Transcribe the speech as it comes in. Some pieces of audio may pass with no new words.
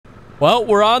Well,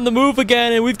 we're on the move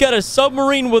again, and we've got a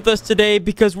submarine with us today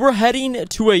because we're heading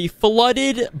to a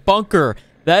flooded bunker.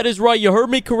 That is right. You heard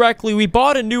me correctly. We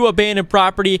bought a new abandoned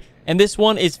property, and this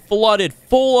one is flooded,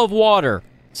 full of water.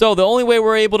 So the only way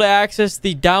we're able to access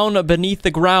the down beneath the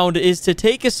ground is to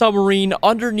take a submarine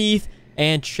underneath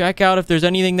and check out if there's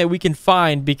anything that we can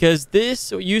find, because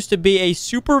this used to be a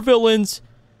supervillain's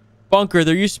bunker.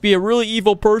 There used to be a really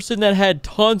evil person that had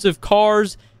tons of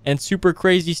cars and super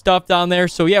crazy stuff down there.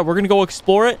 So yeah, we're gonna go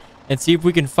explore it and see if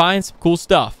we can find some cool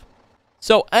stuff.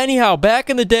 So anyhow,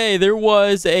 back in the day, there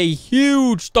was a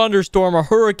huge thunderstorm, a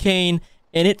hurricane,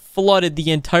 and it flooded the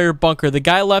entire bunker. The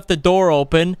guy left the door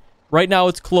open. Right now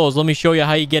it's closed. Let me show you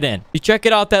how you get in. You check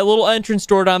it out, that little entrance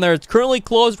door down there. It's currently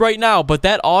closed right now, but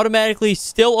that automatically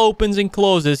still opens and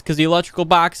closes because the electrical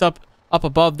box up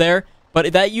above there.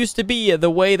 But that used to be the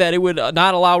way that it would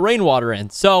not allow rainwater in.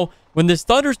 So when this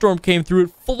thunderstorm came through,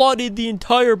 it flooded the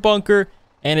entire bunker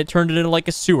and it turned it into like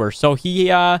a sewer. So he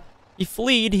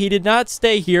fled. He did not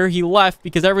stay here. He left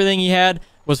because everything he had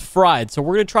was fried. So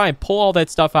we're going to try and pull all that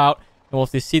stuff out, and we'll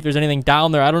have to see if there's anything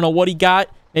down there. I don't know what he got.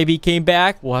 Maybe he came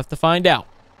back. We'll have to find out.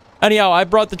 Anyhow, I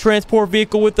brought the transport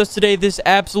vehicle with us today, this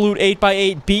absolute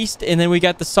 8x8 beast, and then we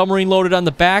got the submarine loaded on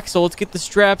the back. So let's get the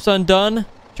straps undone.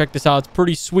 Check this out. It's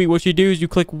pretty sweet. What you do is you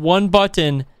click one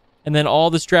button, and then all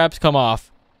the straps come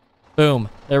off. Boom.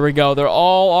 There we go. They're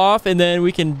all off, and then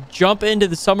we can jump into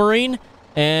the submarine,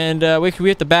 and we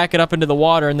have to back it up into the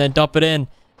water and then dump it in,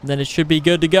 and then it should be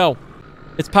good to go.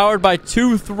 It's powered by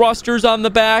 2 thrusters on the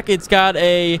back. It's got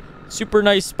a super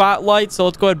nice spotlight, so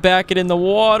let's go ahead and back it in the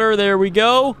water. There we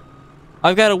go.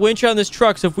 I've got a winch on this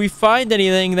truck, so if we find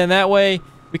anything, then that way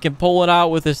we can pull it out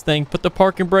with this thing. Put the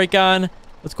parking brake on.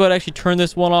 Let's go ahead and actually turn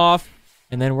this one off,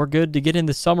 and then we're good to get in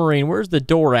the submarine. Where's the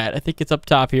door at? I think it's up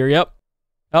top here. Yep.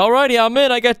 Alrighty, I'm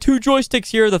in. I got 2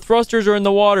 joysticks here. The thrusters are in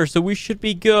the water, so we should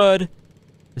be good.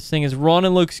 This thing is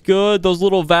running, looks good. Those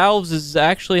little valves is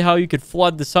actually how you could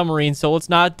flood the submarine, so let's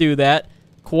not do that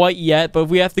quite yet. But if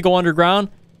we have to go underground,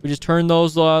 we just turn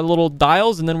those little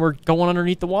dials, and then we're going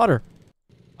underneath the water.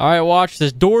 Alright, watch.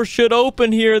 This door should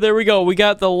open here. There we go. We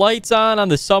got the lights on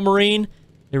the submarine.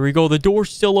 There we go. The door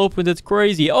still opens. It's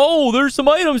crazy. Oh, there's some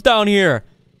items down here.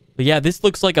 But yeah, this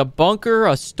looks like a bunker,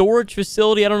 a storage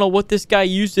facility. I don't know what this guy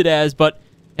used it as, but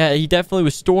yeah, he definitely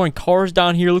was storing cars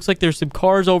down here. Looks like there's some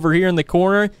cars over here in the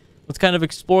corner. Let's kind of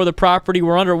explore the property.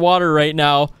 We're underwater right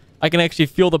now. I can actually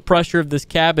feel the pressure of this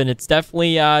cabin. It's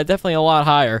definitely a lot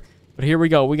higher. But here we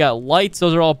go. We got lights.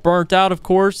 Those are all burnt out, of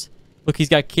course. Look, he's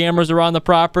got cameras around the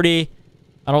property.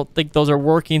 I don't think those are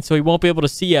working, so he won't be able to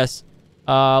see us.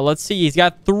 Let's see. He's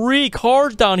got 3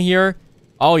 cars down here.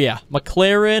 Oh, yeah.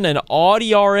 McLaren and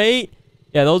Audi R8.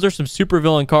 Yeah, those are some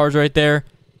supervillain cars right there.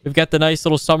 We've got the nice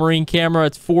little submarine camera.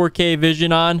 It's 4K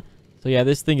vision on. So, yeah,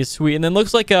 this thing is sweet. And then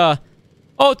looks like a...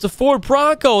 Oh, it's a Ford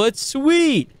Bronco. That's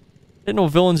sweet. Didn't know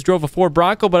villains drove a Ford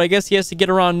Bronco, but I guess he has to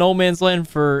get around no man's land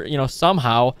for, you know,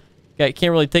 somehow. Can't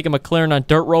really take a McLaren on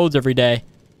dirt roads every day.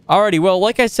 Alrighty, well,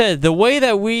 like I said, the way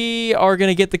that we are going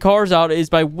to get the cars out is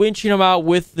by winching them out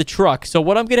with the truck. So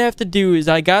what I'm going to have to do is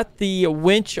I got the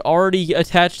winch already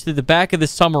attached to the back of the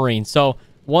submarine. So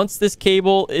once this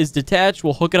cable is detached,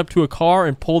 we'll hook it up to a car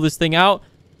and pull this thing out.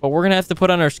 But we're going to have to put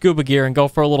on our scuba gear and go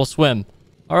for a little swim.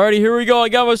 Alrighty, here we go. I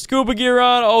got my scuba gear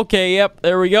on. Okay, yep,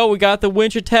 there we go. We got the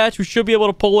winch attached. We should be able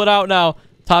to pull it out now.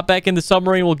 Top back in the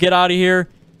submarine. We'll get out of here.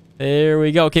 There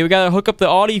we go. Okay, we got to hook up the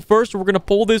Audi first. We're going to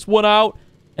pull this one out.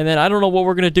 And then I don't know what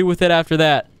we're going to do with it after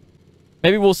that.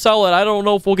 Maybe we'll sell it. I don't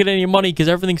know if we'll get any money because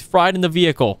everything's fried in the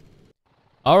vehicle.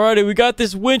 Alrighty, we got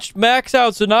this winch max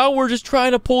out. So now we're just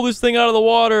trying to pull this thing out of the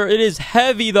water. It is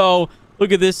heavy, though.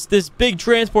 Look at this. This big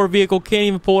transport vehicle can't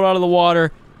even pull it out of the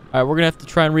water. All right, we're going to have to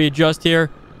try and readjust here.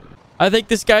 I think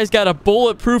this guy's got a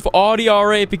bulletproof Audi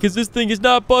R8 because this thing is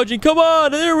not budging. Come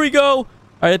on. There we go. All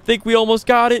right, I think we almost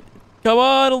got it. Come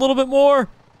on, a little bit more.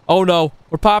 Oh, no.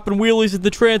 We're popping wheelies in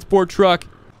the transport truck.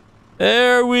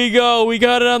 There we go. We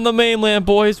got it on the mainland,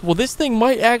 boys. Well, this thing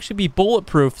might actually be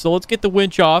bulletproof, so let's get the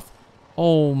winch off.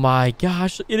 Oh, my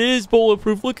gosh. It is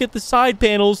bulletproof. Look at the side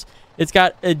panels. It's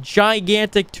got a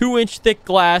gigantic 2-inch thick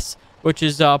glass, which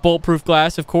is bulletproof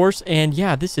glass, of course. And,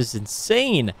 yeah, this is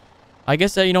insane. I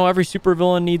guess, you know, every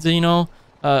supervillain needs,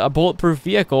 a bulletproof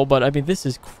vehicle, but, I mean, this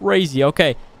is crazy.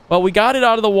 Okay, well, we got it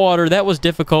out of the water. That was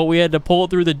difficult. We had to pull it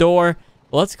through the door.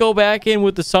 Let's go back in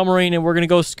with the submarine, and we're going to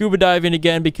go scuba diving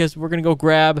again because we're going to go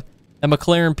grab a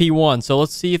McLaren P1. So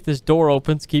let's see if this door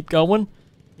opens. Keep going.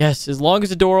 Yes, as long as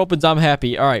the door opens, I'm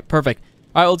happy. All right, perfect.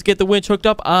 All right, let's get the winch hooked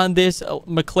up on this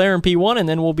McLaren P1, and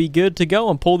then we'll be good to go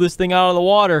and pull this thing out of the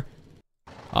water.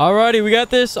 Alrighty, we got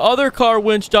this other car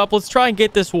winched up. Let's try and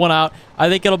get this one out. I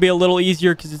think it'll be a little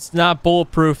easier because it's not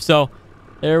bulletproof. So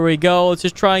there we go. Let's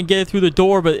just try and get it through the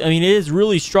door. But I mean, it is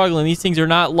really struggling. These things are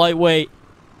not lightweight.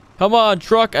 Come on,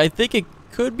 truck. I think it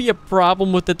could be a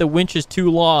problem with that the winch is too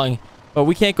long. But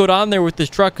we can't go down there with this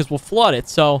truck because we'll flood it.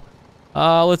 So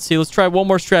let's see. Let's try one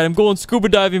more strat. I'm going scuba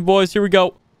diving, boys. Here we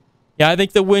go. Yeah, I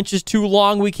think the winch is too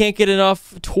long. We can't get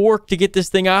enough torque to get this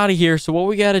thing out of here. So what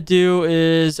we got to do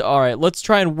is, all right, let's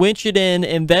try and winch it in,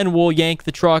 and then we'll yank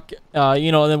the truck, and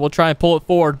then we'll try and pull it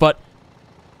forward. But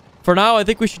for now, I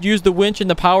think we should use the winch and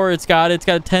the power it's got. It's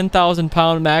got a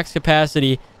 10,000-pound max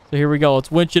capacity. So here we go. Let's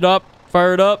winch it up,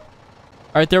 fire it up.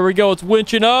 All right, there we go. It's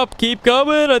winching up. Keep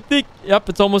coming. I think, yep,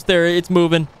 it's almost there. It's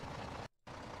moving.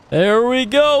 There we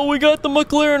go. We got the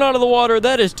McLaren out of the water.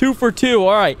 That is 2 for 2.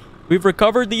 All right. We've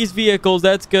recovered these vehicles.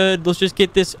 That's good. Let's just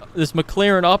get this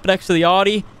McLaren up next to the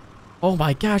Audi. Oh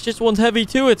my gosh, this one's heavy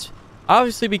too. It's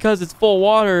obviously because it's full of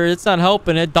water. It's not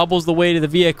helping. It doubles the weight of the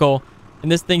vehicle. And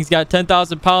this thing's got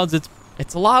 10,000 pounds.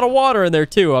 It's a lot of water in there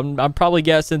too. I'm probably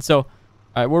guessing. So, all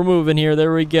right, we're moving here.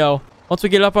 There we go. Once we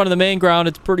get up onto the main ground,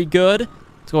 it's pretty good.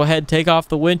 Let's go ahead and take off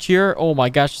the winch here. Oh my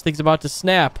gosh, this thing's about to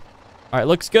snap. All right,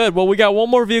 looks good. Well, we got one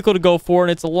more vehicle to go for,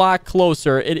 and it's a lot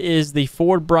closer. It is the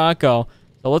Ford Bronco.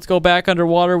 So let's go back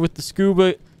underwater with the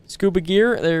scuba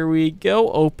gear. There we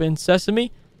go. Open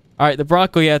sesame. All right, the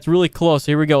Bronco, yeah, it's really close.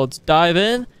 Here we go. Let's dive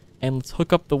in and let's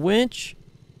hook up the winch.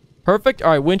 Perfect. All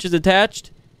right, winch is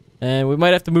attached. And we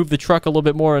might have to move the truck a little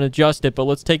bit more and adjust it. But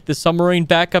let's take the submarine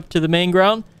back up to the main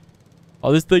ground.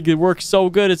 Oh, this thing works so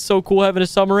good. It's so cool having a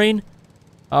submarine.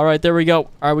 All right, there we go.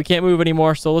 All right, we can't move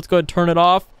anymore. So let's go ahead and turn it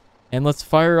off. And let's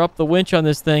fire up the winch on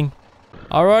this thing.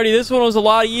 Alrighty, this one was a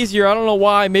lot easier. I don't know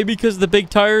why. Maybe because of the big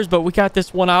tires, but we got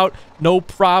this one out. No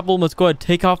problem. Let's go ahead and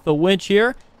take off the winch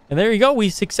here. And there you go. We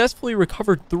successfully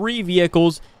recovered 3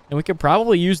 vehicles, and we could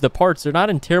probably use the parts. They're not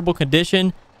in terrible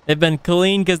condition. They've been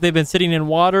cleaned because they've been sitting in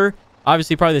water.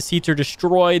 Obviously, probably the seats are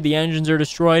destroyed. The engines are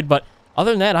destroyed. But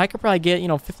other than that, I could probably get,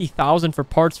 $50,000 for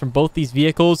parts from both these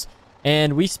vehicles.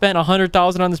 And we spent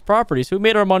 $100,000 on this property. So we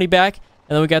made our money back.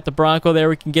 And then we got the Bronco there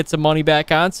we can get some money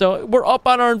back on. So we're up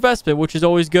on our investment, which is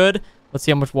always good. Let's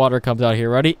see how much water comes out here.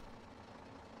 Ready?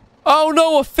 Oh,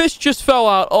 no. A fish just fell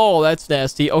out. Oh, that's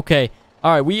nasty. Okay.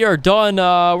 All right. We are done.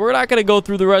 We're not going to go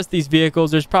through the rest of these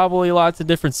vehicles. There's probably lots of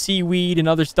different seaweed and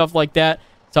other stuff like that.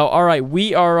 So, all right.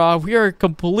 We are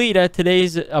complete at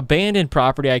today's abandoned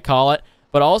property, I call it.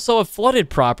 But also a flooded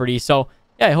property. So,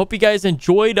 yeah, I hope you guys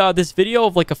enjoyed this video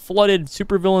of like a flooded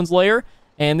supervillain's lair.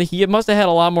 And he must have had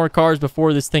a lot more cars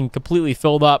before this thing completely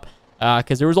filled up.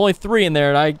 Because there was only 3 in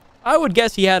there. And I would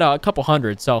guess he had a couple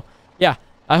hundred. So, yeah.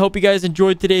 I hope you guys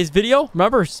enjoyed today's video.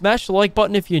 Remember, smash the like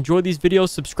button if you enjoyed these videos.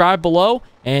 Subscribe below.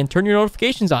 And turn your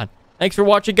notifications on. Thanks for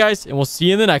watching, guys. And we'll see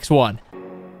you in the next one.